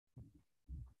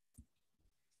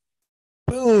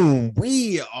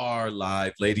We are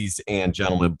live, ladies and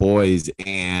gentlemen, boys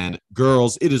and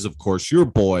girls. It is, of course, your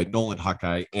boy, Nolan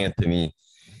Hawkeye Anthony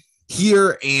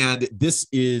here. And this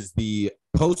is the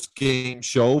post-game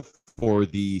show for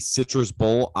the Citrus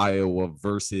Bowl, Iowa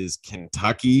versus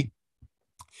Kentucky,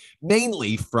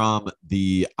 mainly from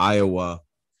the Iowa's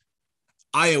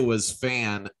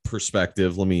fan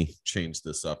perspective. Let me change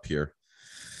this up here.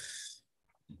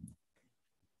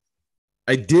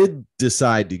 I did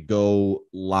decide to go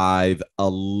live a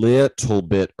little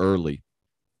bit early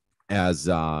as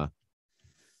I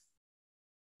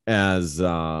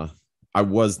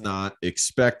was not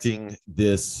expecting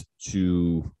this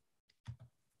to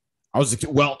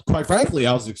quite frankly,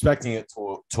 I was expecting it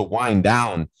to wind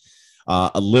down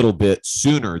a little bit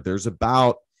sooner. There's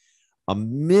about a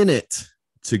minute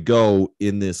to go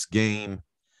in this game.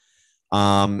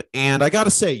 And I got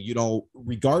to say,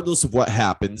 regardless of what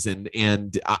happens,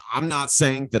 and I'm not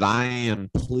saying that I am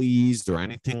pleased or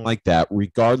anything like that,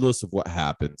 regardless of what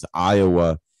happens,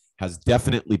 Iowa has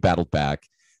definitely battled back.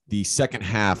 The second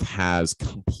half has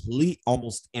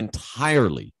almost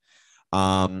entirely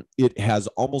been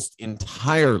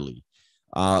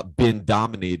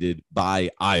dominated by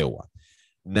Iowa.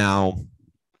 Now,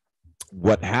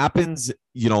 what happens,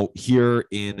 here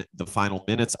in the final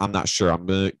minutes, I'm not sure. I'm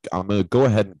gonna go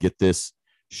ahead and get this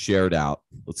shared out.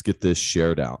 Let's get this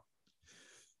shared out.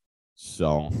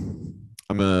 So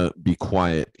I'm gonna be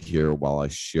quiet here while I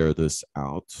share this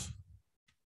out.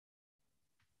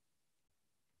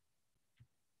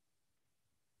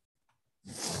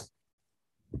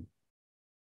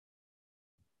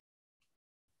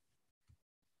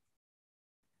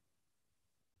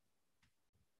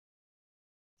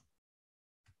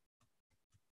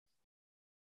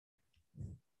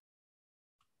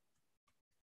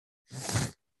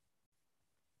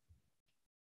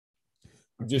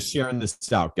 I'm just sharing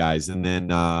this out, guys, and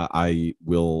then I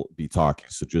will be talking.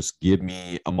 So just give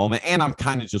me a moment, and I'm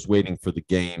kind of just waiting for the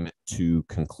game to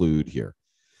conclude here.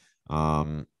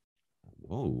 Whoa,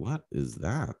 what is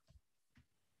that?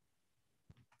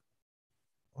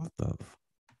 What the?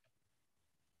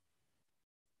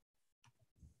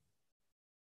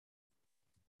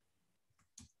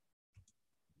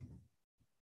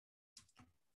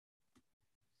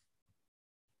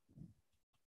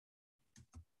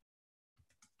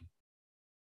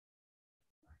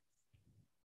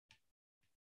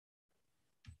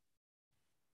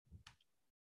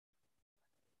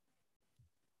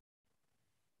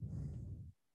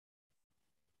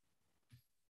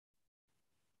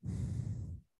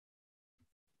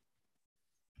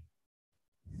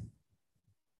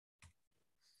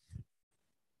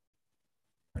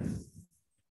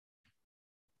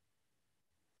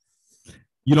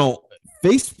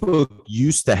 Facebook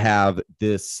used to have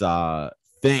this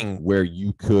thing where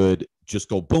you could just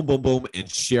go boom, boom, boom, and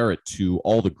share it to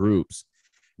all the groups.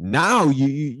 Now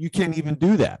you can't even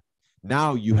do that.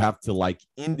 Now you have to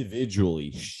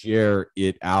individually share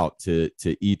it out to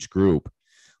each group.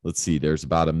 Let's see. There's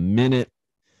about a minute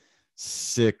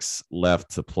 6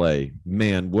 left to play.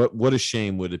 Man, what a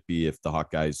shame would it be if the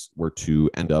Hawkeyes were to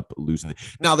end up losing.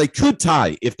 Now they could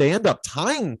tie. If they end up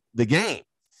tying the game,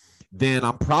 then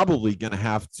I'm probably going to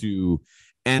have to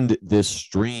end this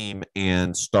stream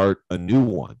and start a new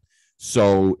one.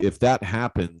 So if that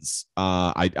happens,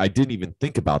 I didn't even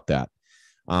think about that.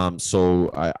 So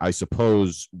I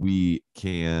suppose we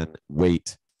can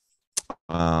wait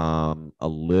a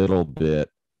little bit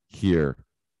here.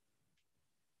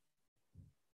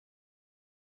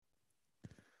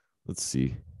 Let's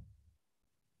see.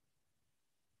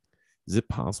 Is it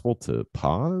possible to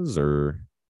pause or...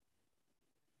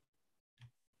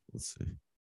 Let's see.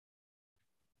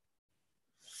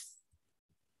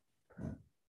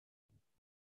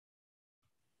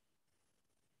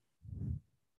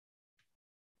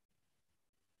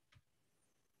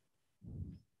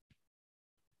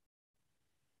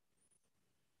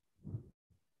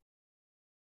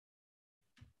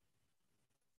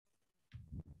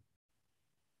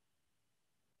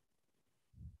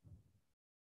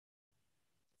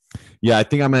 Yeah, I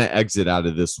think I'm going to exit out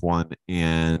of this one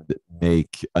and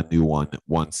make a new one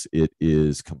once it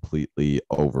is completely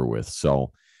over with.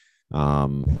 So,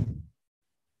 well,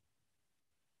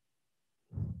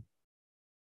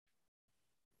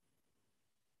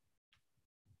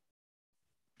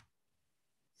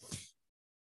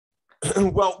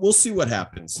 we'll see what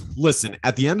happens. Listen,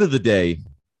 at the end of the day,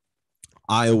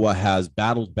 Iowa has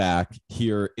battled back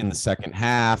here in the second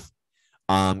half.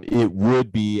 It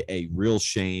would be a real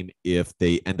shame if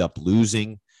they end up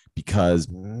losing because,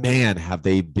 man, have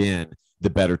they been the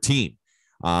better team,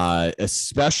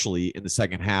 especially in the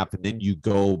second half. And then you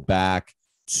go back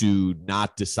to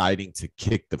not deciding to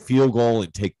kick the field goal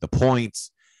and take the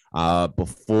points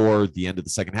before the end of the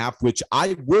second half, which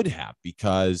I would have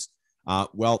because,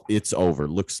 well, it's over.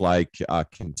 Looks like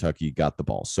Kentucky got the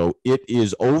ball. So it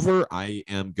is over. I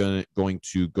am going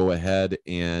to go ahead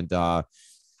and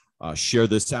share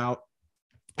this out.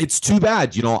 It's too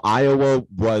bad. Iowa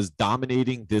was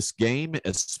dominating this game,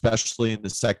 especially in the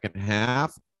second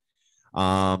half.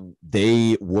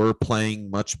 They were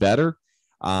playing much better.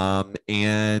 But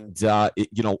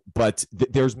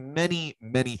there's many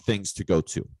things to go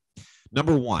to.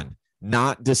 Number one,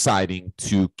 not deciding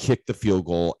to kick the field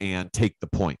goal and take the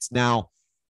points. Now,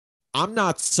 I'm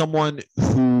not going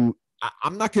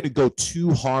to go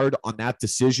too hard on that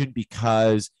decision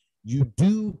because you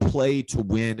do play to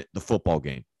win the football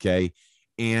game, okay?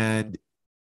 And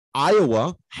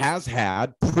Iowa has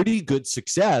had pretty good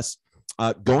success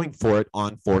going for it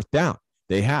on fourth down.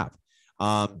 They have.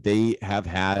 They have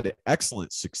had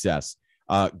excellent success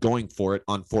going for it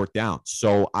on fourth down.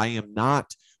 So I am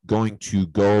not going to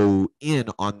go in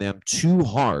on them too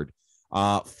hard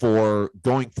for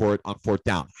going for it on fourth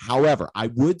down. However, I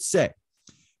would say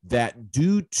that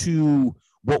due to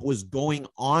what was going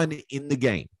on in the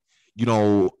game,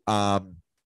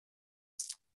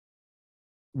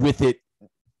 with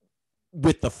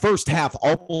the first half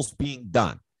almost being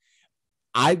done,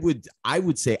 I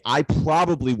would say I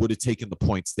probably would have taken the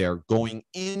points there going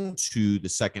into the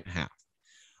second half,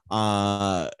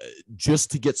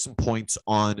 just to get some points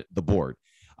on the board.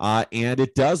 And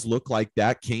it does look like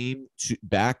that came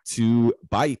back to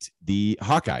bite the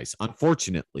Hawkeyes,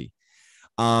 unfortunately.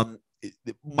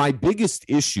 My biggest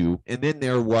issue, and then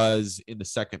there was in the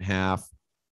second half,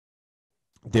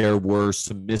 there were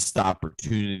some missed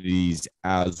opportunities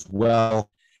as well.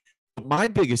 My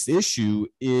biggest issue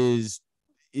is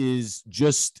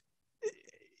just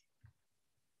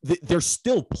there's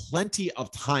still plenty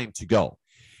of time to go.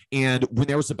 And when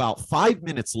there was about 5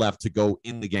 minutes left to go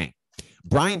in the game,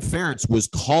 Brian Ferentz was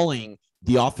calling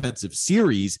the offensive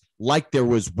series like there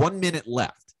was 1 minute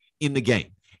left in the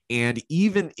game. And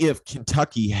even if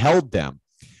Kentucky held them,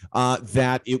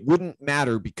 that it wouldn't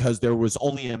matter because there was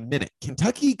only a minute.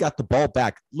 Kentucky got the ball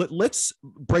back. Let's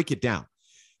break it down.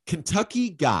 Kentucky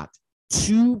got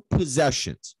 2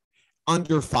 possessions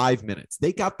under 5 minutes.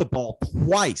 They got the ball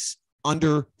twice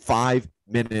under 5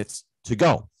 minutes to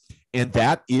go. And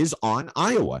that is on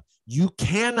Iowa. You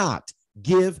cannot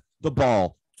give the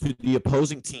ball to the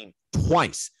opposing team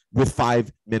twice with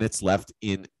 5 minutes left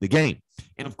in the game.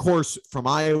 And of course, from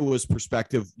Iowa's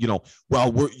perspective,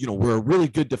 we're a really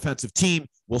good defensive team.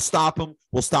 We'll stop them.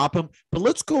 But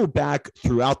let's go back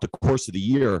throughout the course of the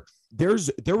year. There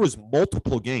was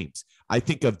multiple games. I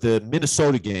think of the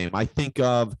Minnesota game. I think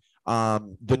of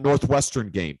the Northwestern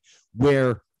game,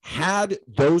 where had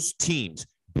those teams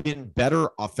been better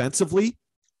offensively,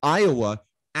 Iowa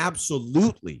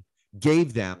absolutely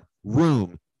gave them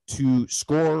room to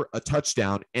score a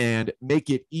touchdown and make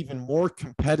it even more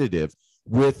competitive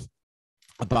with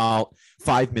about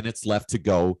 5 minutes left to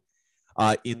go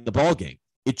in the ball game.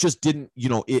 It just didn't,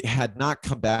 it had not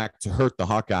come back to hurt the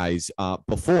Hawkeyes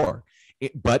before,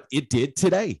 but it did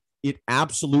today. It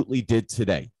absolutely did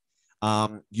today.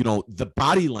 The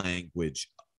body language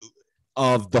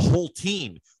of the whole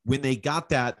team when they got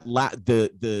that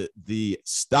the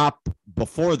stop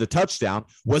before the touchdown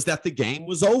was that the game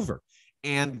was over,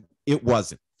 and it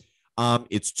wasn't.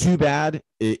 It's too bad.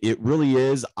 It really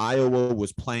is. Iowa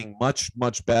was playing much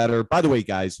better. By the way,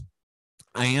 guys,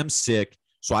 I am sick,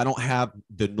 so I don't have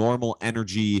the normal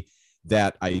energy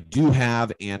that I do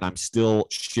have, and I'm still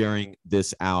sharing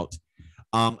this out.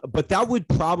 But that would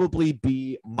probably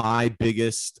be my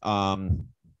biggest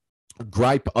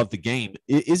gripe of the game.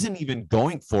 It isn't even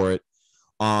going for it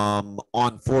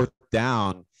on fourth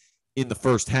down in the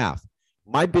first half.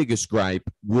 My biggest gripe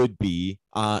would be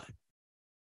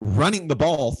running the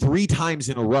ball 3 times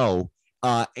in a row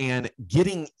and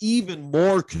getting even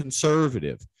more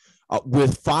conservative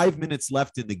with 5 minutes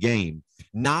left in the game,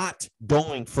 not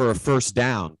going for a first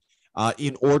down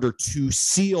in order to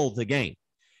seal the game.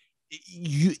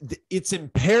 It's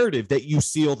imperative that you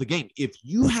seal the game. If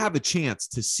you have a chance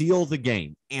to seal the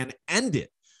game and end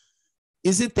it,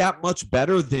 isn't that much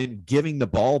better than giving the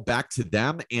ball back to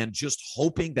them and just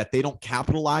hoping that they don't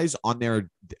capitalize on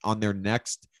their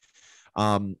next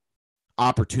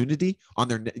opportunity,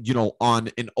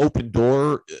 on an open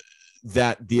door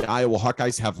that the Iowa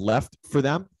Hawkeyes have left for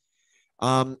them?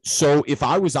 So if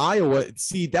I was Iowa,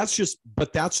 that's just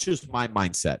my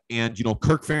mindset. And,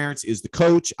 Kirk Ferentz is the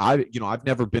coach. I've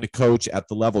never been a coach at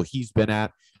the level he's been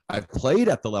at. I've played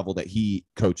at the level that he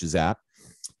coaches at.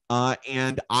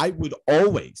 And I would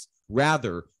always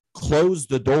rather close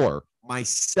the door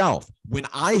myself when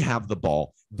I have the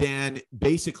ball than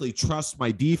basically trust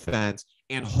my defense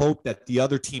and hope that the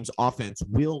other team's offense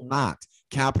will not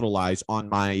capitalize on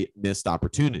my missed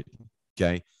opportunity.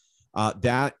 Okay.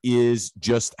 That is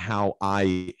just how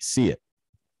I see it.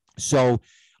 So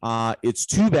it's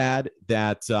too bad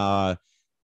that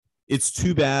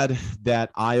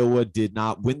Iowa did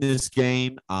not win this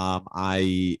game.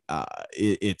 It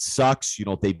sucks.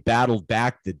 They battled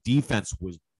back. The defense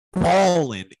was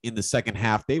balling in the second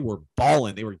half. They were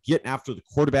balling. They were getting after the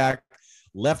quarterback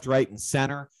left, right, and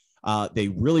center. They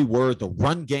really were. The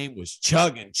run game was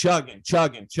chugging.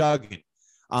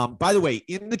 By the way,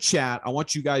 in the chat, I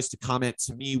want you guys to comment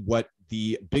to me what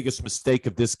the biggest mistake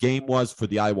of this game was for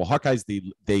the Iowa Hawkeyes.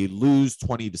 They lose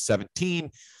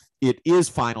 20-17. It is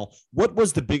final. What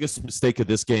was the biggest mistake of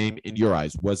this game in your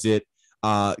eyes? Was it,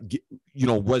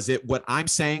 was it what I'm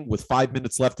saying with 5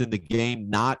 minutes left in the game,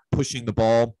 not pushing the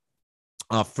ball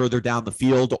further down the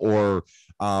field, or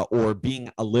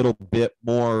being a little bit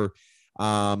more,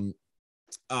 what's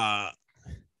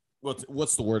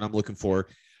the word I'm looking for?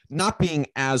 Not being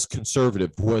as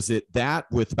conservative? Was it that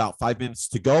with about 5 minutes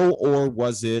to go, or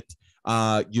was it,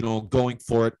 going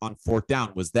for it on fourth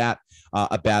down? Was that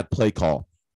a bad play call?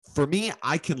 For me,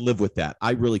 I can live with that.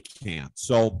 I really can.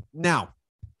 So now,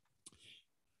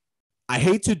 I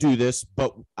hate to do this,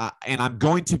 but and I'm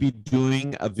going to be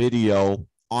doing a video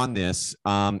on this.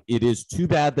 It is too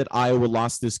bad that Iowa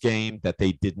lost this game, that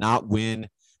they did not win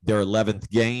their 11th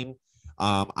game.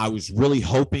 I was really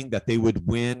hoping that they would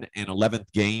win an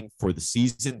 11th game for the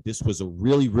season. This was a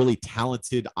really, really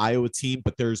talented Iowa team,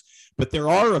 but there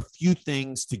are a few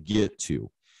things to get to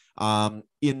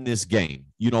in this game.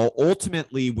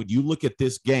 Ultimately, when you look at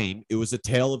this game, it was a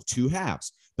tale of two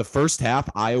halves. The first half,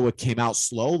 Iowa came out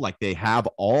slow like they have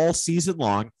all season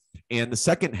long. And the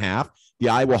second half, the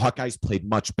Iowa Hawkeyes played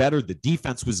much better. The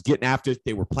defense was getting after it.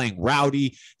 They were playing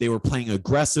rowdy. They were playing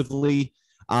aggressively.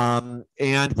 And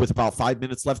with about 5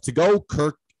 minutes left to go,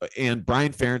 Kirk and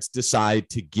Brian Ferentz decide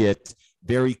to get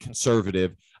very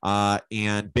conservative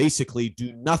and basically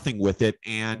do nothing with it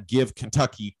and give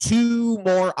Kentucky two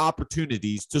more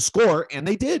opportunities to score. And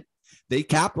they did. They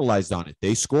capitalized on it.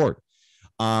 They scored.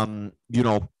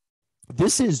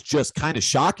 This is just kind of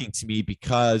shocking to me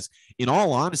because, in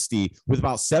all honesty, with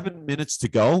about 7 minutes to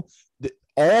go,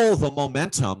 all the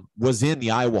momentum was in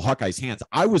the Iowa Hawkeyes' hands.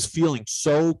 I was feeling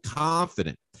so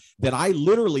confident that I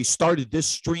literally started this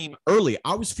stream early.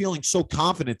 I was feeling so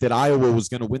confident that Iowa was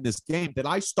going to win this game that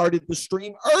I started the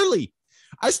stream early.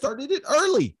 I started it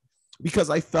early because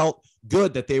I felt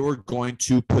good that they were going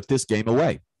to put this game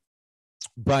away.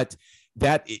 But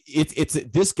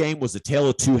this game was a tale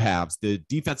of two halves. The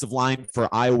defensive line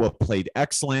for Iowa played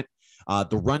excellent.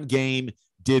 The run game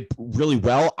did really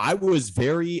well. I was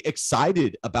very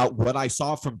excited about what I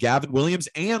saw from Gavin Williams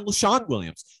and LaShawn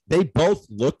Williams. They both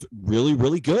looked really,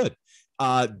 really good.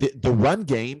 The run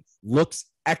game looks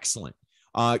excellent.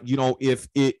 If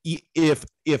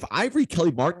Ivory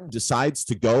Kelly Martin decides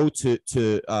to go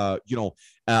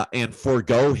and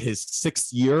forego his 6th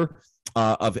year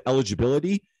of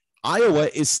eligibility, Iowa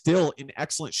is still in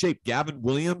excellent shape. Gavin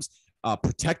Williams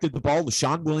protected the ball.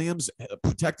 LaShawn Williams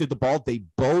protected the ball. They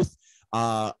both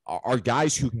are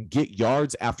guys who can get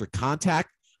yards after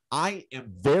contact. I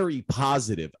am very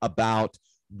positive about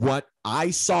what I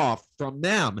saw from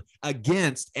them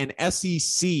against an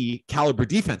SEC caliber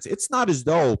defense. It's not as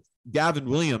though Gavin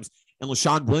Williams and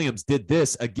LaShawn Williams did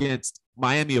this against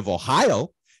Miami of Ohio.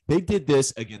 They did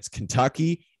this against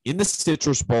Kentucky in the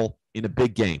Citrus Bowl in a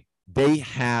big game. They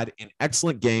had an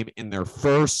excellent game in their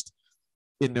first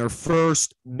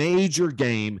major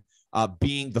game,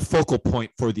 being the focal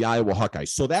point for the Iowa Hawkeyes.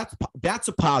 So that's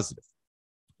a positive.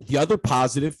 The other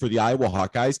positive for the Iowa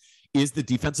Hawkeyes is the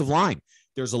defensive line.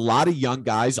 There's a lot of young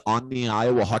guys on the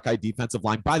Iowa Hawkeye defensive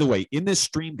line. By the way, in this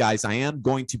stream, guys, I am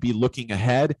going to be looking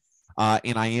ahead,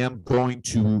 and I am going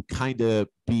to kind of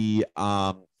be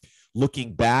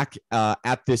looking back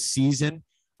at this season.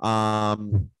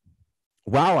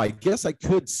 Wow, I guess I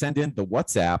could send in the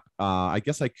WhatsApp. I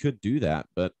guess I could do that,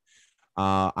 but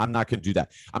I'm not going to do that.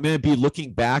 I'm going to be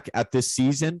looking back at this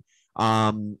season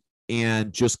and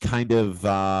just kind of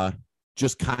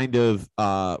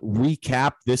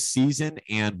recap this season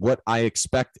and what I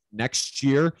expect next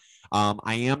year.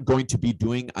 I am going to be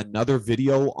doing another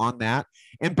video on that.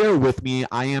 And bear with me,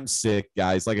 I am sick,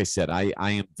 guys. Like I said, I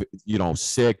am,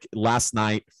 sick. Last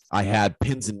night, I had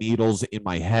pins and needles in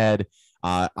my head.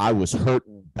 I was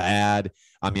hurting bad.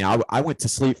 I mean, I went to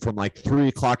sleep from like 3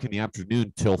 o'clock in the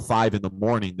afternoon till 5 in the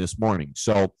morning this morning.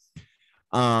 So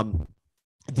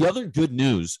The other good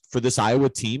news for this Iowa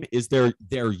team is their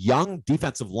young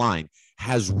defensive line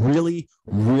has really,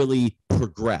 really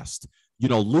progressed.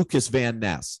 Lucas Van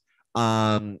Ness,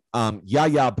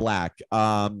 Yaya Black,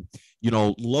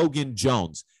 Logan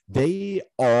Jones. They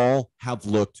all have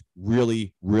looked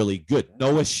really, really good.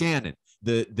 Noah Shannon,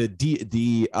 the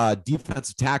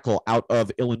defensive tackle out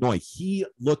of Illinois, he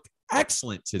looked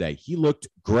excellent today. He looked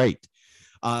great.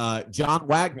 John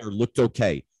Wagner looked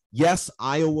okay. Yes,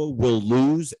 Iowa will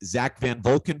lose Zach Van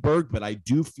Valkenburg, but I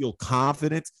do feel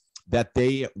confident that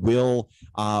they will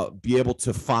be able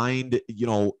to find,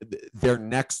 their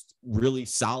next really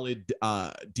solid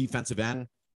defensive end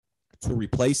to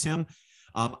replace him.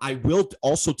 I will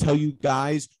also tell you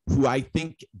guys who I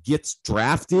think gets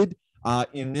drafted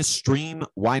in this stream.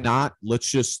 Why not?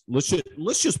 Let's just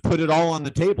put it all on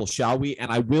the table, shall we? And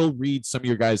I will read some of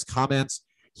your guys' comments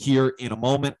here in a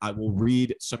moment. I will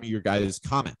read some of your guys'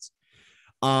 comments.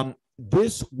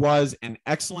 This was an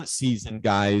excellent season,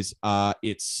 guys.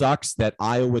 It sucks that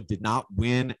Iowa did not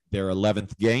win their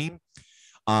 11th game.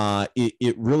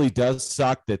 It really does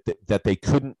suck that they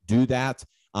couldn't do that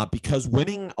because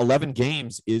winning 11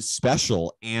 games is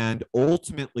special. And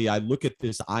ultimately, I look at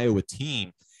this Iowa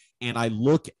team and I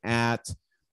look at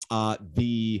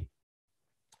the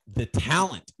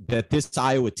talent that this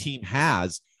Iowa team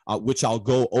has, which I'll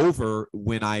go over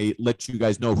when I let you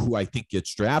guys know who I think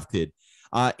gets drafted.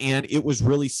 And it was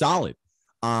really solid.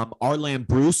 Arland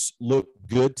Bruce looked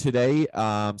good today.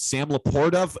 Sam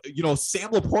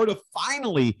Laporta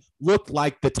finally looked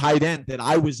like the tight end that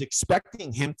I was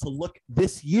expecting him to look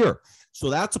this year. So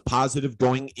that's a positive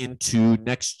going into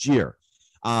next year.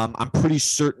 I'm pretty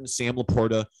certain Sam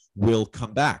Laporta will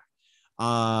come back.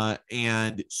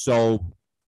 And so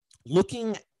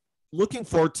looking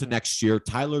forward to next year,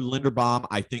 Tyler Linderbaum,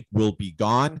 I think, will be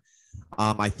gone.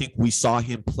 I think we saw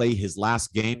him play his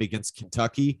last game against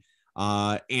Kentucky.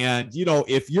 And,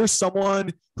 if you're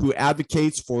someone who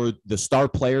advocates for the star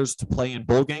players to play in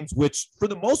bowl games, which for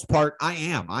the most part, I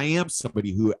am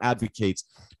somebody who advocates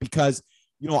because,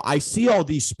 I see all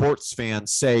these sports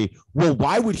fans say, well,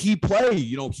 why would he play?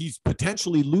 He's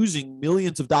potentially losing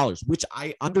millions of dollars, which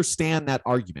I understand that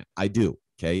argument. I do.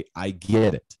 Okay. I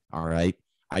get it. All right.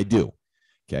 I do.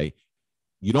 Okay.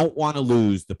 You don't want to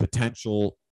lose the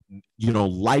potential,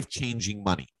 life-changing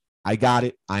money. I got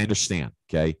it. I understand.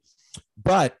 Okay.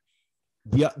 But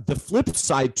the flip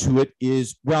side to it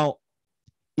is, well,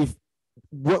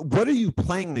 what are you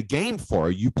playing the game for?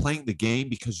 Are you playing the game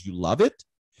because you love it?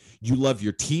 You love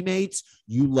your teammates?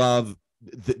 You love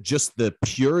just the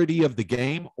purity of the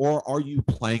game? Or are you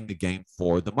playing the game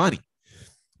for the money?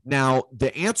 Now,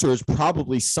 the answer is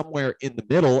probably somewhere in the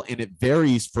middle, and it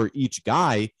varies for each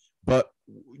guy. But,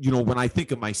 when I think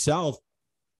of myself,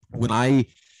 when I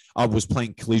was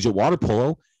playing collegiate water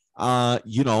polo, now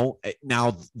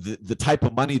the type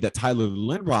of money that Tyler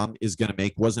Linderbaum is going to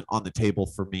make wasn't on the table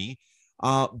for me.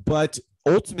 But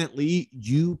ultimately,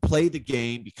 you play the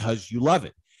game because you love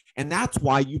it. And that's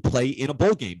why you play in a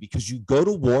bowl game, because you go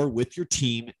to war with your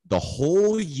team the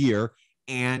whole year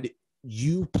and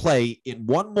you play in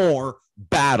one more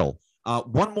battle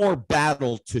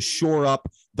to shore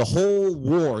up the whole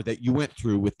war that you went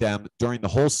through with them during the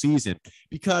whole season.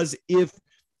 Because if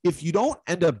you don't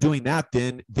end up doing that,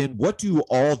 then what do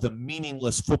all the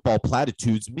meaningless football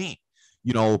platitudes mean?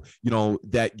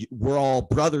 That we're all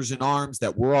brothers in arms,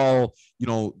 that we're all,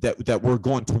 that we're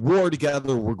going to war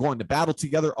together, we're going to battle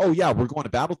together. Oh yeah, we're going to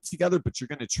battle together, but you're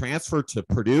going to transfer to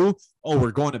Purdue. Oh,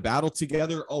 we're going to battle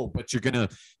together. Oh, but you're going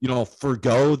to,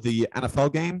 forgo the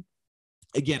NFL game.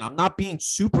 Again, I'm not being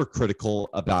super critical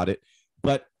about it,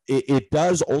 but it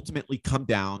does ultimately come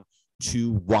down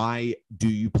to why do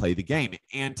you play the game?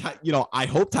 And, I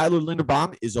hope Tyler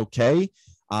Linderbaum is okay.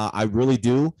 I really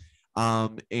do.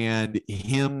 And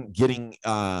him getting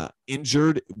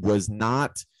injured was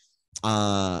not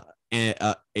a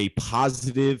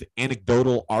positive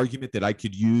anecdotal argument that I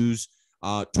could use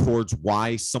towards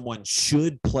why someone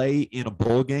should play in a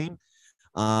bowl game.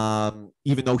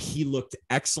 Even though he looked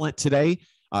excellent today,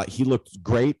 he looked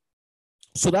great.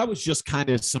 So that was just kind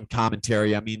of some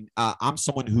commentary. I mean, I'm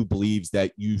someone who believes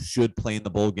that you should play in the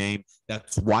bowl game.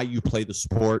 That's why you play the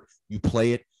sport. You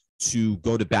play it to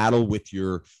go to battle with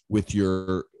your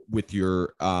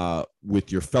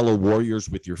fellow warriors,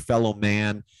 with your fellow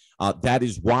man. That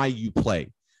is why you play.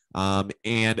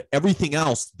 And everything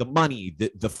else, the money,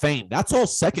 the fame, that's all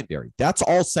secondary. That's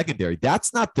all secondary.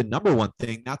 That's not the number one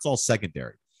thing. That's all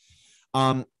secondary.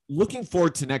 Looking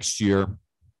forward to next year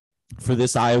for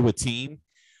this Iowa team.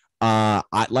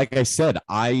 Like I said,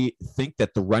 I think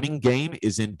that the running game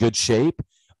is in good shape.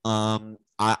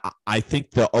 I think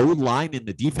the O line and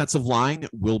the defensive line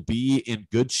will be in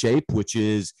good shape, which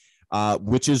is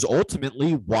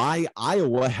ultimately why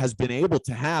Iowa has been able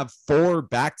to have 4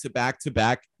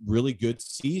 back-to-back really good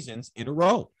seasons in a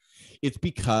row. It's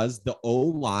because the O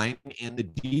line and the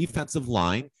defensive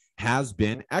line has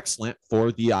been excellent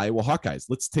for the Iowa Hawkeyes.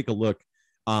 Let's take a look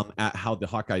at how the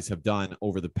Hawkeyes have done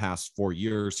over the past 4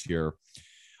 years here.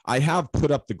 I have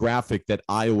put up the graphic that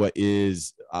Iowa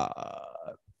is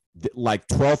like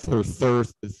 12th or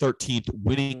 13th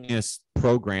winningest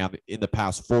program in the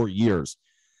past 4 years.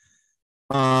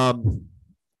 And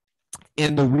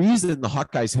the reason the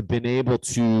Hawkeyes have been able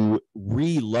to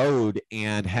reload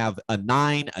and have a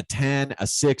 9, a 10, a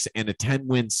 6, and a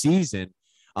 10-win season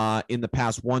in the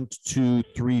past 1, 2,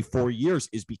 3, 4 years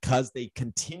is because they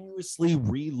continuously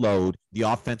reload the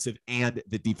offensive and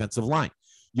the defensive line.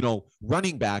 You know,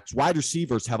 running backs, wide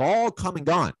receivers have all come and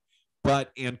gone,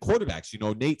 and quarterbacks, you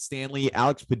know, Nate Stanley,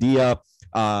 Alex Padilla,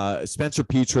 Spencer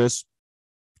Petras,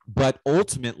 but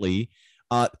ultimately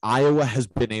Iowa has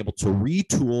been able to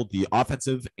retool the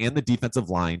offensive and the defensive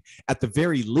line. At the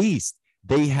very least,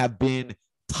 they have been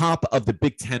top of the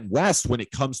Big Ten West when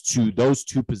it comes to those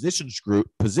two position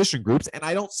groups, and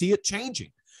I don't see it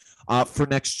changing for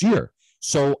next year.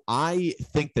 So I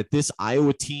think that this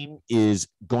Iowa team is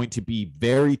going to be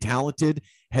very talented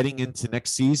heading into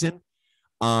next season.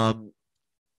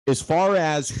 As far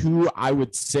as who I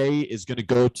would say is going to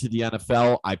go to the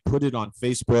NFL, I put it on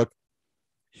Facebook.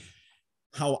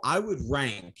 How I would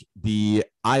rank the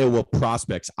Iowa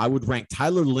prospects, I would rank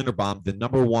Tyler Linderbaum, the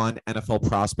number 1 NFL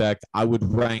prospect. I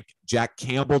would rank Jack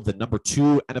Campbell, the number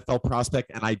 2 NFL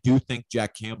prospect. And I do think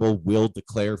Jack Campbell will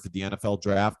declare for the NFL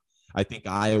draft. I think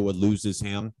Iowa loses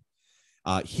him.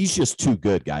 He's just too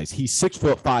good, guys. He's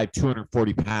 6'5",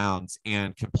 240 pounds,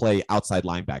 and can play outside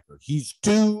linebacker. He's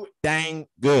too dang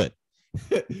good.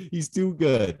 He's too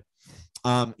good.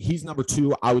 He's number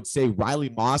 2. I would say Riley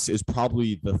Moss is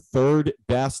probably the 3rd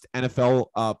best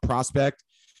NFL prospect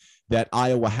that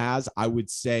Iowa has. I would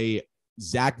say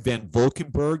Zach Van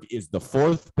Valkenburg is the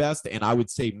 4th best, and I would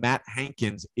say Matt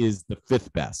Hankins is the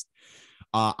 5th best.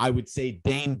 I would say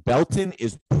Dane Belton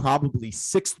is probably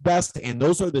 6th best, and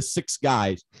those are the 6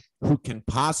 guys who can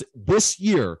this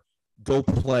year go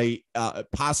play,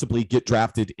 possibly get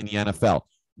drafted in the NFL.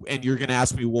 And you're going to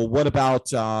ask me, well, what about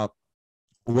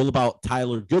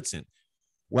Tyler Goodson?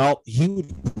 Well, he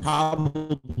would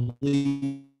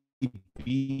probably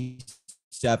be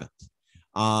 7th.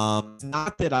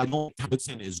 Not that I don't think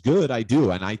Goodson is good. I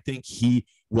do. And I think he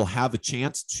will have a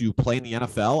chance to play in the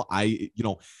NFL. I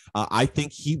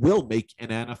think he will make an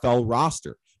NFL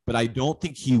roster, but I don't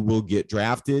think he will get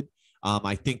drafted.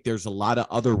 I think there's a lot of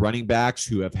other running backs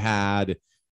who have had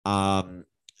a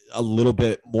little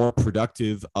bit more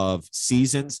productive of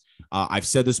seasons. I've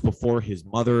said this before. His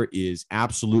mother is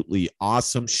absolutely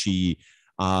awesome. She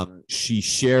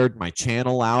shared my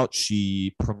channel out.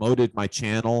 She promoted my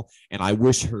channel, and I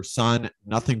wish her son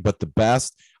nothing but the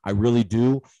best. I really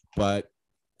do. But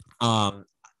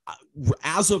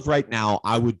as of right now,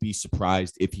 I would be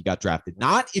surprised if he got drafted.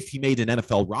 Not if he made an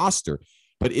NFL roster,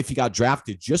 but if he got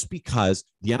drafted, just because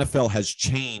the NFL has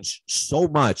changed so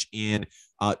much in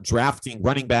drafting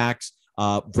running backs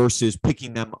versus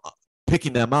picking them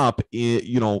up,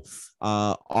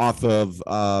 off of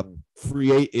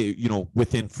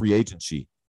within free agency.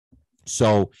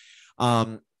 So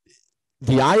the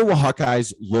Iowa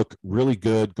Hawkeyes look really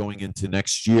good going into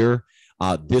next year.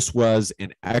 This was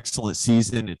an excellent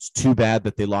season. It's too bad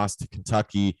that they lost to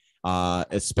Kentucky,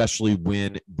 especially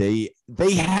when they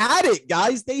had it,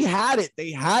 guys. They had it.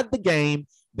 They had the game.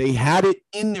 They had it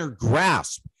in their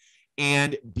grasp.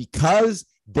 And because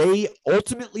they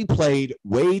ultimately played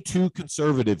way too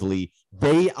conservatively,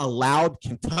 they allowed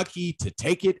Kentucky to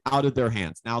take it out of their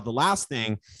hands. Now, the last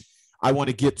thing I want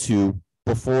to get to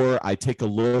before I take a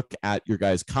look at your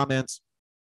guys' comments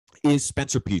is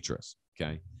Spencer Petras.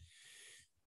 Okay.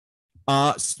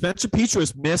 Spencer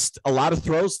Petras missed a lot of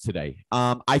throws today.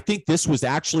 I think this was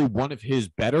actually one of his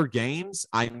better games.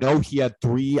 I know he had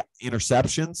 3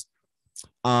 interceptions,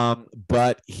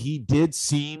 but he did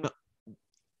seem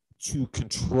to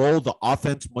control the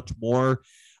offense much more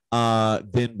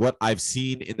than what I've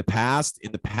seen in the past.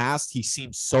 In the past, he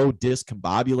seems so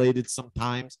discombobulated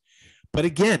sometimes. But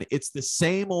again, it's the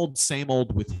same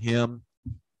old with him,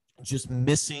 just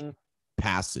missing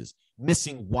passes,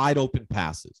 missing wide open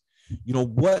passes. You know,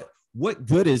 what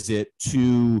good is it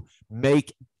to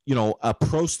make, a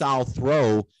pro style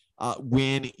throw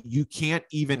when you can't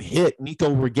even hit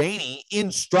Nico Reganey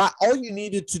in stride? All you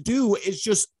needed to do is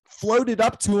just float it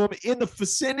up to him in the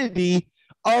vicinity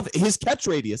of his catch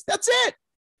radius. That's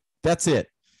it.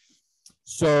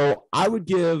 So I would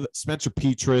give Spencer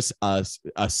Petras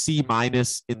a C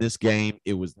minus in this game.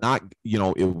 It was not,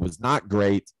 it was not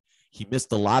great. He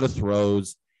missed a lot of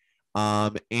throws.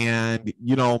 And,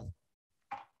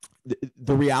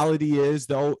 the reality is,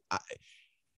 though,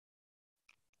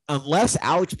 unless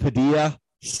Alex Padilla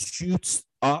shoots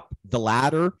up the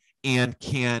ladder and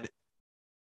can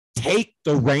take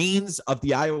the reins of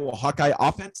the Iowa Hawkeye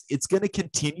offense, it's going to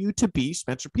continue to be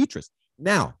Spencer Petras.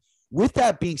 Now, with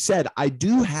that being said, I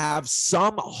do have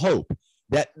some hope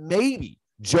that maybe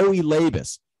Joey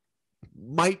Labus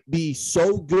might be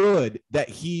so good that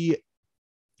he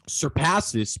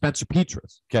surpasses Spencer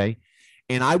Petras, okay?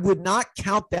 And I would not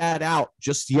count that out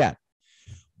just yet.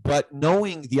 But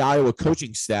knowing the Iowa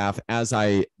coaching staff as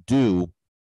I do,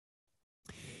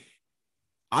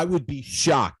 I would be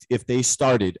shocked if they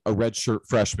started a redshirt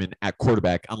freshman at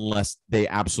quarterback unless they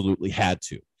absolutely had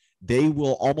to. They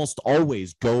will almost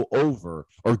always go over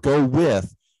or go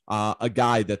with a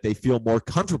guy that they feel more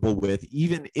comfortable with,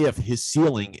 even if his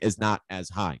ceiling is not as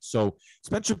high. So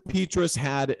Spencer Petras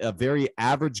had a very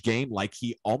average game like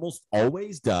he almost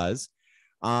always does.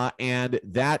 And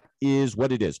that is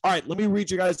what it is. All right, let me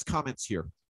read you guys' comments here.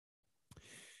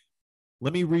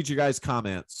 It's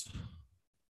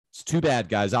too bad,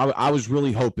 guys. I was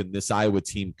really hoping this Iowa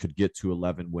team could get to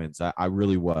 11 wins. I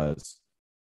really was.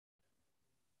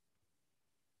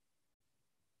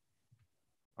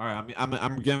 All right,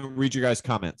 I'm going to read you guys'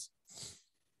 comments.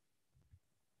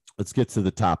 Let's get to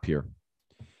the top here.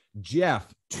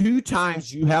 Jeff, 2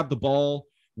 times you have the ball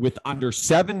with under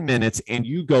 7 minutes and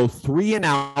you go 3 and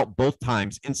out both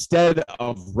times instead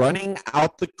of running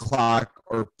out the clock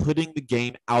or putting the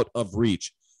game out of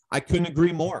reach. I couldn't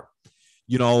agree more.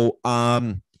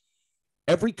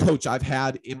 Every coach I've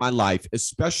had in my life,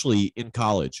 especially in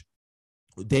college,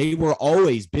 they were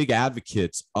always big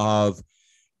advocates of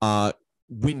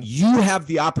when you have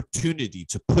the opportunity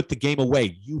to put the game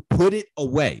away, you put it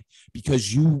away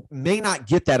because you may not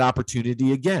get that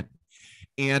opportunity again.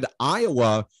 And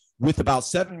Iowa, with about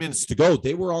 7 minutes to go,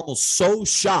 they were almost so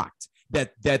shocked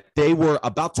that they were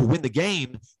about to win the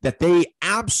game that they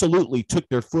absolutely took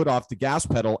their foot off the gas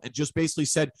pedal and just basically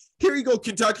said, here you go,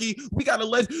 Kentucky. We got to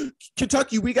let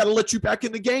you back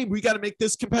in the game. We got to make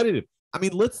this competitive. I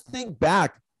mean, let's think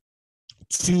back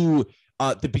to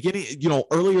the beginning,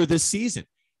 earlier this season.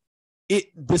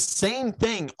 The same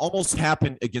thing almost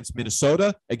happened against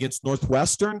Minnesota, against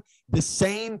Northwestern. The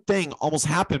same thing almost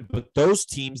happened, but those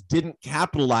teams didn't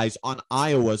capitalize on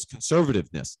Iowa's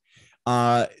conservativeness.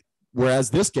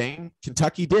 Whereas this game,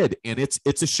 Kentucky did, and it's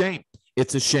a shame.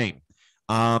 It's a shame.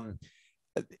 And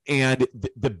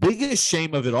the biggest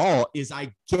shame of it all is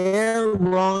I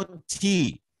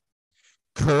guarantee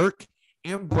Kirk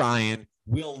and Brian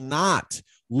will not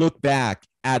look back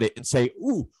at it and say,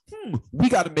 we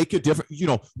got to make a different,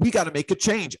 we got to make a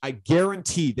change. I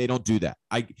guarantee they don't do that.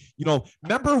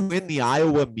 Remember when the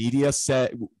Iowa media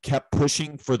kept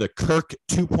pushing for the Kirk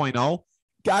 2.0?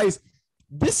 Guys,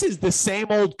 this is the same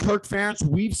old Kirk Ferentz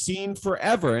we've seen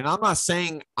forever. And I'm not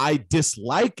saying I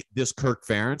dislike this Kirk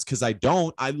Ferentz because I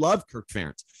don't. I love Kirk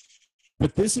Ferentz.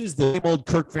 But this is the same old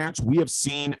Kirk Ferentz we have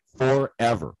seen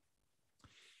forever.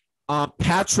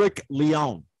 Patrick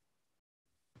Leone.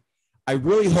 I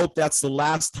really hope that's the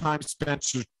last time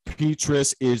Spencer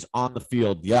Petras is on the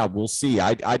field. Yeah, we'll see.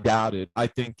 I doubt it. I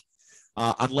think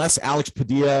unless Alex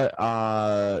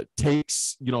Padilla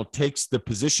takes the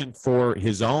position for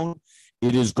his own,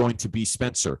 it is going to be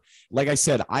Spencer. Like I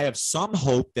said, I have some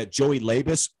hope that Joey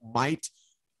Labus might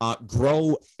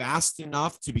grow fast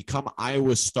enough to become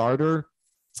Iowa's starter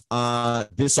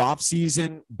this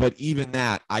offseason, but even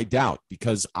that I doubt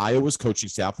because Iowa's coaching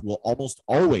staff will almost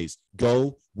always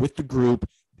go with the group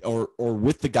or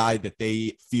with the guy that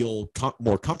they feel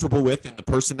more comfortable with, and the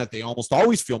person that they almost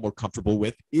always feel more comfortable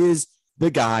with is the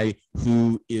guy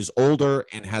who is older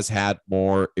and has had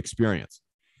more experience.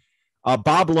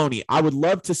 Bob Loney, I would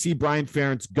love to see Brian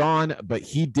Ferentz gone, but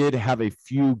he did have a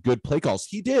few good play calls.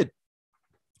 He did.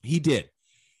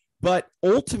 But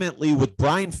ultimately with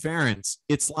Brian Ferentz,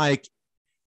 it's like,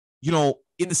 in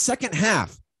the second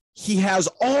half, he has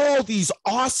all these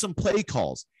awesome play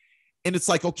calls. And it's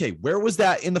like, okay, where was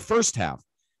that in the first half?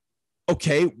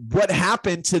 Okay, what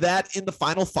happened to that in the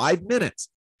final 5 minutes?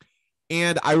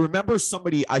 And I remember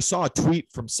I saw a tweet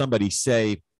from somebody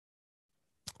say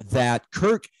that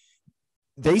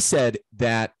they said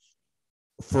that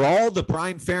for all the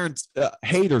Brian Ferentz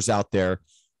haters out there,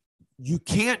 you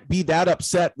can't be that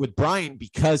upset with Brian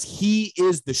because he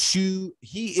is the Sioux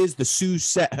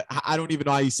set. I don't even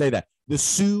know how you say that. The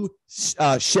Sioux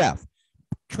chef.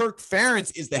 Kirk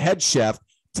Ferentz is the head chef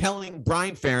telling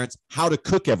Brian Ferentz how to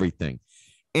cook everything.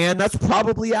 And that's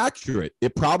probably accurate.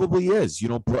 It probably is.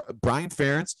 Brian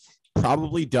Ferentz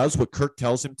probably does what Kirk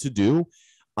tells him to do.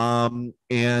 Yeah,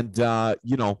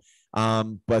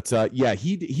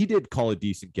 he did call a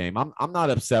decent game. I'm not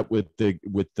upset with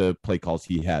the play calls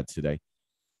he had today.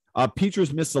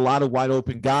 Petras missed a lot of wide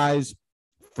open guys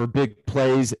for big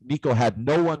plays. Nico had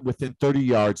no one within 30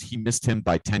 yards. He missed him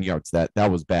by 10 yards.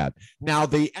 That was bad. Now,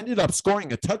 they ended up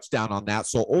scoring a touchdown on that,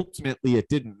 so ultimately it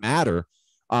didn't matter.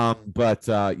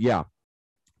 Yeah.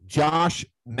 Josh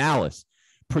Malice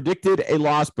predicted a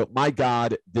loss, but my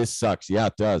God, this sucks. Yeah,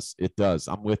 it does. It does.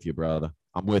 I'm with you, brother.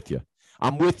 I'm with you,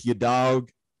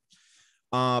 dog.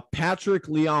 Patrick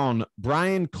Leon,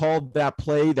 Brian called that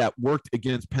play that worked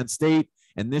against Penn State,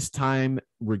 and this time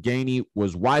Reganey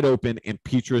was wide open, and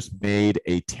Petras made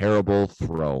a terrible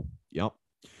throw. Yep.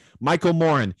 Michael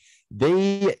Morin,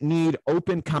 they need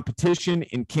open competition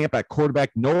in camp at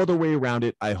quarterback. No other way around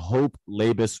it. I hope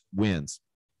Labus wins.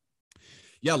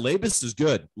 Yeah, Labus is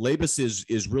good. Labus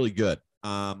is really good.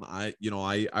 I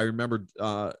remember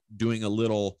doing a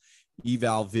little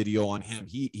eval video on him.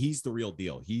 He's the real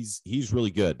deal. He's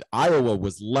really good. Iowa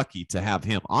was lucky to have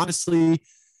him. Honestly,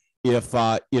 if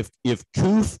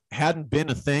Koof hadn't been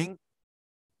a thing,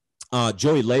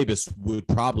 Joey Labus would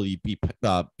probably be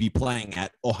playing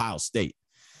at Ohio State.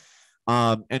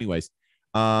 Anyways,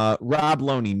 Rob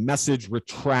Loney, message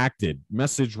retracted.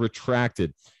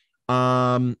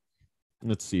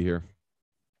 Let's see here.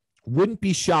 Wouldn't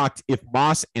be shocked if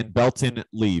Moss and Belton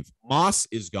leave. Moss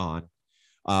is gone.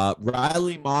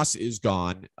 Riley Moss is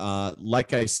gone.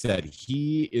 Like I said,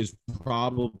 he is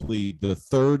probably the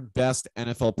third best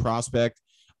NFL prospect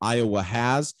Iowa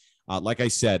has. Like I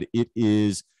said, it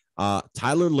is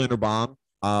Tyler Linderbaum,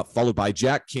 followed by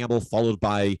Jack Campbell, followed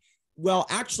by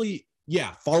Riley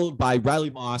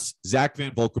Moss, Zach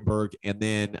Van Valkenburg, and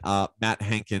then Matt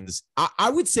Hankins. I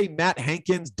would say Matt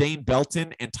Hankins, Dane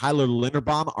Belton, and Tyler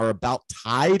Linderbaum are about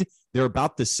tied. They're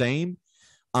about the same.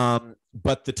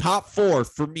 But the top four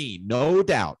for me, no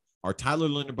doubt, are Tyler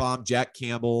Linderbaum, Jack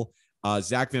Campbell,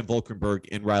 Zach Van Valkenburg,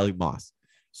 and Riley Moss.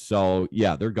 So,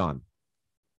 yeah, they're gone.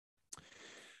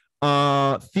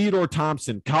 Theodore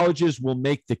Thompson, colleges will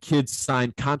make the kids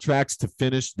sign contracts to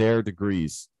finish their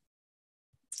degrees.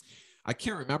 I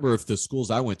can't remember if the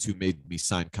schools I went to made me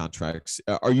sign contracts.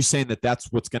 Are you saying that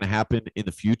that's what's going to happen in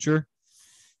the future?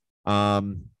 I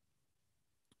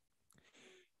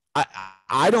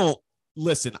don't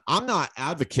listen. I'm not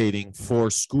advocating for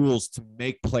schools to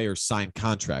make players sign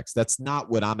contracts. That's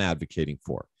not what I'm advocating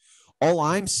for. All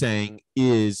I'm saying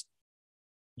is,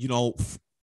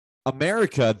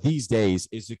 America these days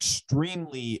is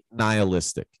extremely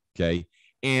nihilistic. Okay.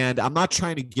 And I'm not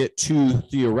trying to get too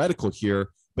theoretical here,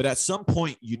 but at some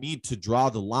point you need to draw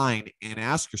the line and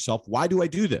ask yourself, why do I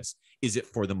do this? Is it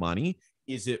for the money?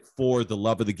 Is it for the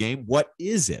love of the game? What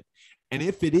is it? And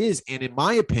if it is, and in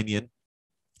my opinion,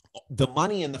 the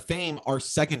money and the fame are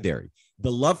secondary.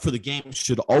 The love for the game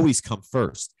should always come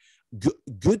first.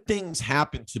 Good things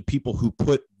happen to people who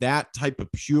put that type of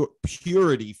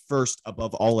purity first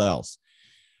above all else.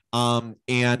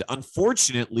 And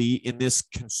unfortunately, in this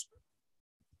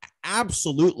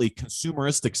absolutely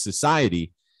consumeristic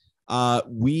society,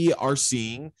 we are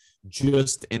seeing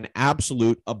just an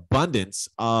absolute abundance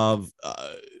of,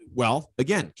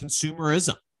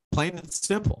 consumerism, plain and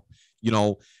simple.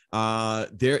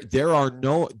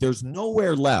 There's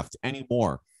nowhere left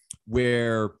anymore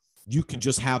where you can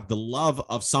just have the love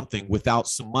of something without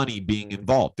some money being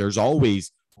involved. There's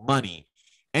always money.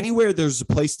 Anywhere there's a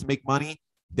place to make money,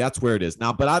 that's where it is.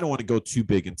 Now, but I don't want to go too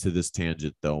big into this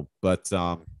tangent though. But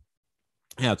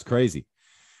it's crazy.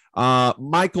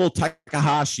 Michael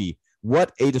Takahashi,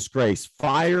 what a disgrace.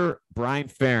 Fire Brian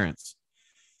Ferentz.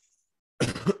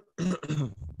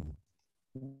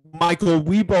 Michael,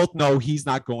 we both know he's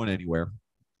not going anywhere.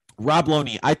 Rob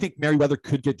Loney, I think Merriweather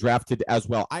could get drafted as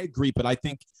well. I agree, but I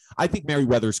think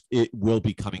Merriweather's will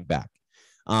be coming back.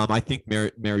 I think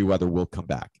Merriweather will come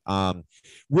back.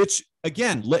 Which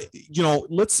again,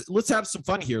 let's have some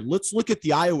fun here. Let's look at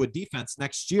the Iowa defense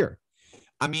next year.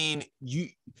 I mean,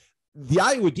 the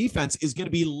Iowa defense is going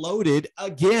to be loaded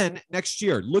again next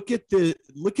year. Look at the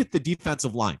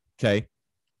defensive line. Okay,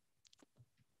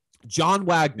 John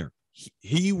Wagner,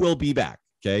 he will be back.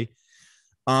 Okay.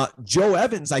 Joe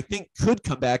Evans, I think, could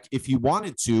come back if he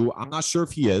wanted to. I'm not sure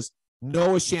if he is.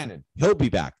 Noah Shannon, he'll be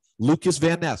back. Lucas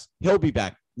Van Ness, he'll be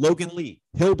back. Logan Lee,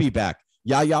 he'll be back.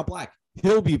 Yaya Black,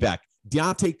 he'll be back.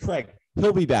 Deontay Craig,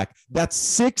 he'll be back. That's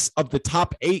 6 of the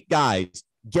top 8 guys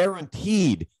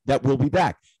guaranteed that will be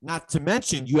back. Not to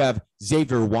mention you have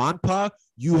Xavier Wanpa,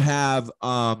 you have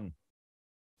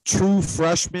true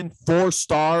freshman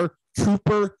 4-star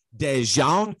Cooper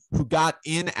Dejan, who got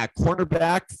in at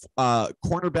cornerback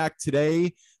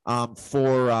today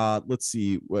for let's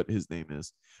see what his name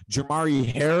is, Jamari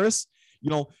Harris.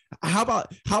 How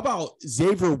about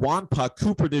Xavier Wampa,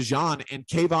 Cooper DeJean, and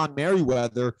Kayvon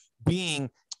Merriweather being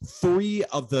 3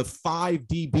 of the 5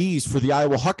 DBs for the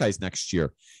Iowa Hawkeyes next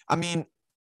year? I mean,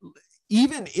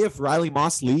 even if Riley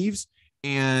Moss leaves,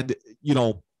 and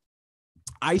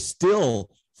I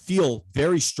still feel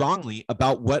very strongly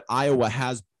about what Iowa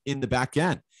has in the back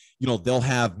end. They'll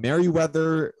have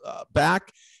Merriweather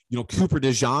back. Cooper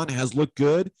DeJean has looked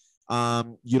good.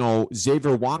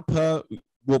 Xavier Wampa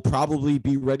will probably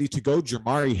be ready to go.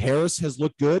 Jamari Harris has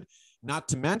looked good. Not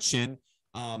to mention,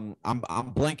 I'm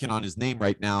blanking on his name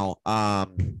right now.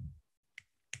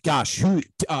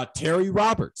 Terry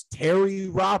Roberts,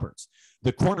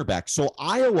 the cornerback. So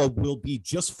Iowa will be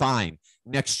just fine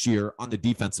next year on the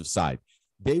defensive side.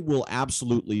 They will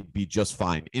absolutely be just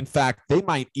fine. In fact, they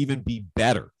might even be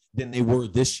better than they were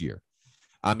this year.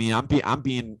 I mean, I'm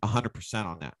being 100%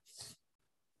 on that.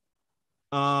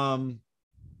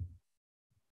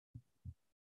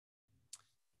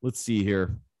 Let's see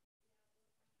here.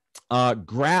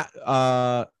 Gratz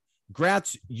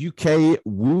UK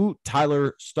Woo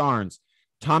Tyler Starnes,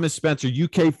 Thomas Spencer,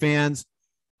 UK fans.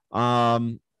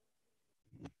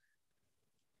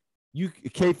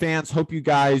 UK fans, hope you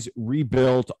guys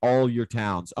rebuilt all your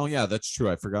towns. Oh yeah, that's true.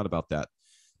 I forgot about that.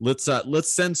 Let's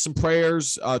send some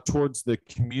prayers towards the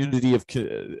community or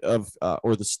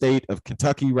the state of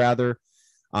Kentucky rather,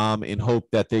 and hope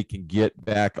that they can get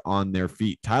back on their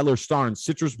feet. Tyler Starnes,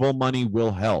 Citrus Bowl money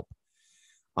will help.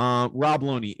 Rob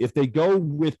Loney, if they go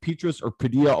with Petrus or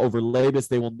Padilla over Labus,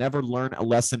 they will never learn a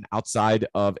lesson outside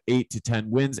of 8 to 10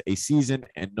 wins a season,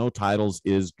 and no titles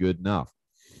is good enough.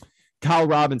 Kyle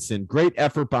Robinson, great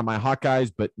effort by my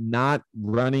Hawkeyes, but not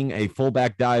running a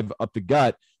fullback dive up the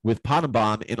gut with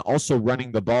Pottenbaum and also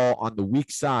running the ball on the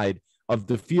weak side of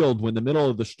the field when the middle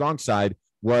of the strong side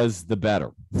was the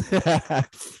better.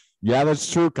 Yeah,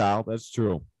 that's true, Kyle. That's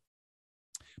true.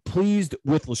 Pleased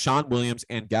with LaShawn Williams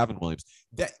and Gavin Williams.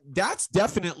 That's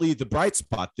definitely the bright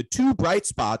spot. The 2 bright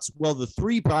spots, well, the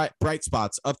 3 bright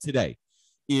spots of today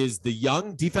is the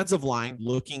young defensive line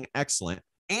looking excellent,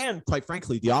 and quite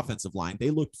frankly, the offensive line, they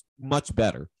looked much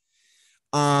better.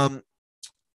 Gavin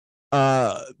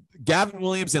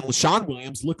Williams and LaShawn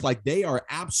Williams look like they are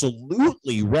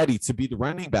absolutely ready to be the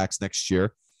running backs next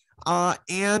year.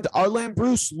 And Arland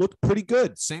Bruce looked pretty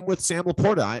good. Same with Sam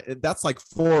Laporta. That's like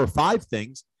 4 or 5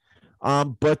 things.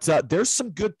 But there's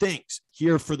some good things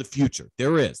here for the future.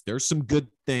 There's some good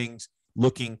things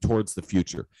looking towards the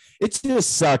future. It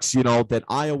just sucks, that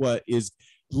Iowa is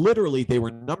literally, they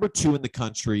were number 2 in the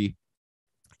country,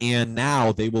 and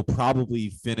now they will probably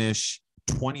finish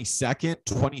 22nd,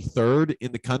 23rd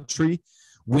in the country,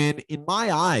 when in my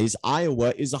eyes,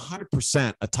 Iowa is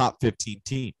 100% a top 15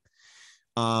 team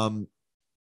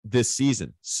this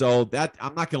season. So that,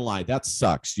 I'm not going to lie, that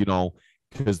sucks,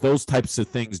 because those types of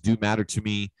things do matter to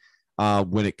me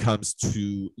when it comes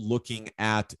to looking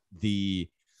at the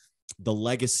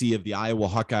legacy of the Iowa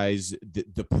Hawkeyes,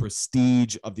 the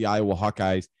prestige of the Iowa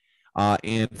Hawkeyes,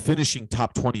 and finishing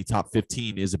top 20, top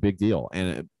 15 is a big deal.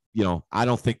 And, I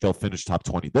don't think they'll finish top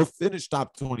 20. They'll finish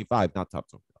top 25, not top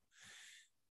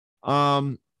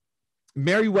 25.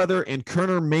 Merriweather and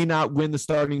Kerner may not win the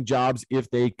starting jobs if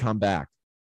they come back.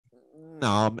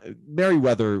 No,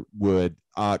 Merriweather would.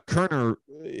 Kerner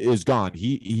is gone.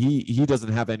 He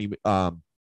doesn't have any. I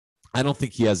don't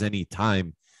think he has any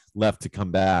time left to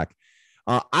come back.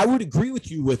 I would agree with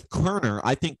you with Kerner.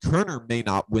 I think Kerner may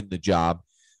not win the job.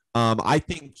 I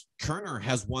think Kerner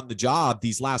has won the job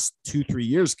these last 2-3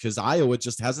 years because Iowa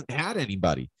just hasn't had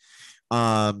anybody.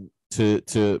 But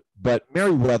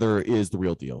Merriweather is the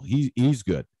real deal. He's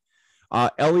good.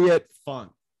 Elliot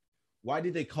Funk. Why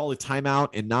did they call a timeout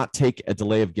and not take a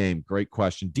delay of game? Great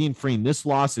question. Dean Freen, this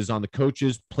loss is on the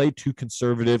coaches. Play too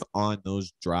conservative on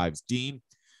those drives. Dean,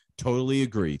 totally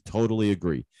agree.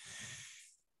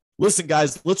 Listen,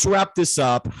 guys, let's wrap this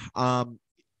up.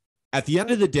 At the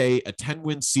end of the day, a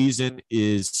 10-win season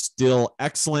is still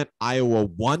excellent. Iowa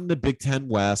won the Big Ten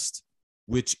West,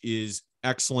 which is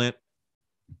excellent.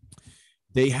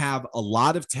 They have a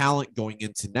lot of talent going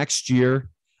into next year.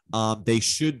 They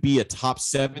should be a top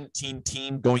 17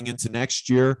 team going into next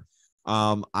year.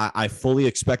 I fully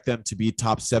expect them to be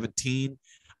top 17.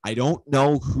 I don't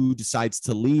know who decides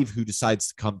to leave, who decides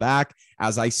to come back.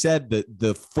 As I said,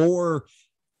 the 4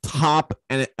 top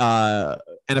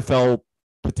NFL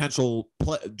potential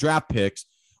draft picks,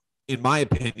 in my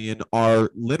opinion, are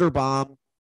Linderbaum,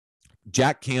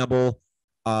 Jack Campbell,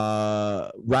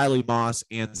 Riley Moss,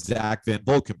 and Zach Van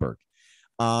Valkenburg.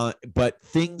 But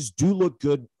things do look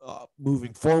good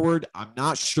moving forward. I'm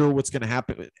not sure what's going to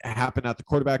happen at the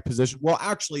quarterback position. Well,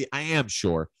 actually, I am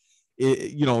sure.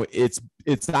 It's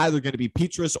either going to be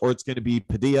Petrus or it's going to be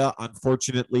Padilla,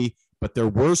 unfortunately. But there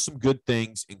were some good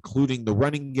things, including the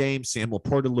running game. Sam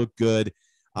Laporta looked good.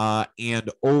 And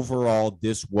overall,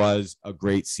 this was a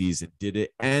great season. Did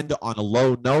it end on a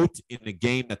low note in a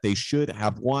game that they should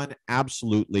have won?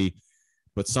 Absolutely.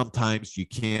 But sometimes you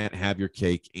can't have your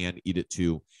cake and eat it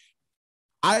too.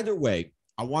 Either way,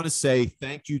 I want to say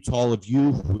thank you to all of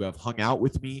you who have hung out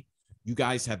with me. You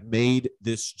guys have made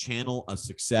this channel a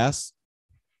success.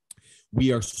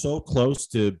 We are so close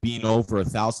to being over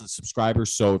 1,000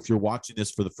 subscribers. So if you're watching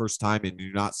this for the first time and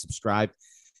you're not subscribed,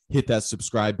 hit that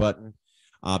subscribe button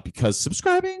because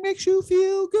subscribing makes you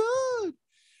feel good.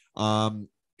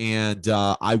 And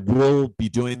I will be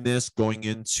doing this going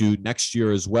into next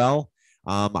year as well.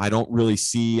 I don't really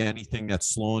see anything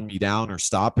that's slowing me down or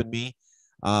stopping me.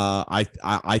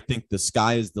 I think the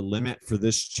sky is the limit for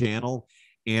this channel.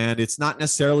 And it's not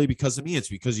necessarily because of me. It's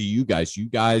because of you guys. You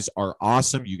guys are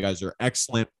awesome. You guys are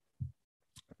excellent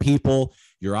people.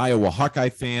 You're Iowa Hawkeye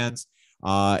fans.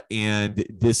 And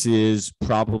this is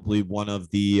probably one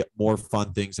of the more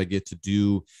fun things I get to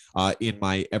do in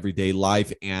my everyday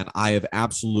life. And I have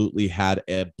absolutely had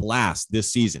a blast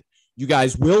this season. You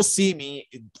guys will see me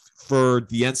for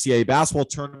the NCAA basketball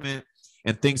tournament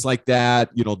and things like that,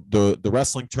 the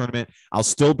wrestling tournament. I'll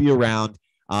still be around,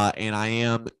 and I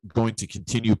am going to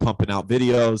continue pumping out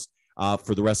videos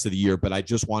for the rest of the year. But I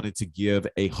just wanted to give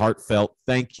a heartfelt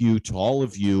thank you to all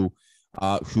of you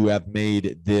who have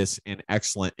made this an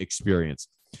excellent experience.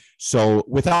 So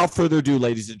without further ado,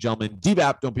 ladies and gentlemen,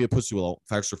 DBAP, don't be a pussy willow.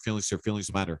 Facts or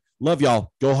feelings matter. Love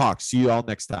y'all. Go Hawks. See you all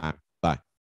next time. Bye.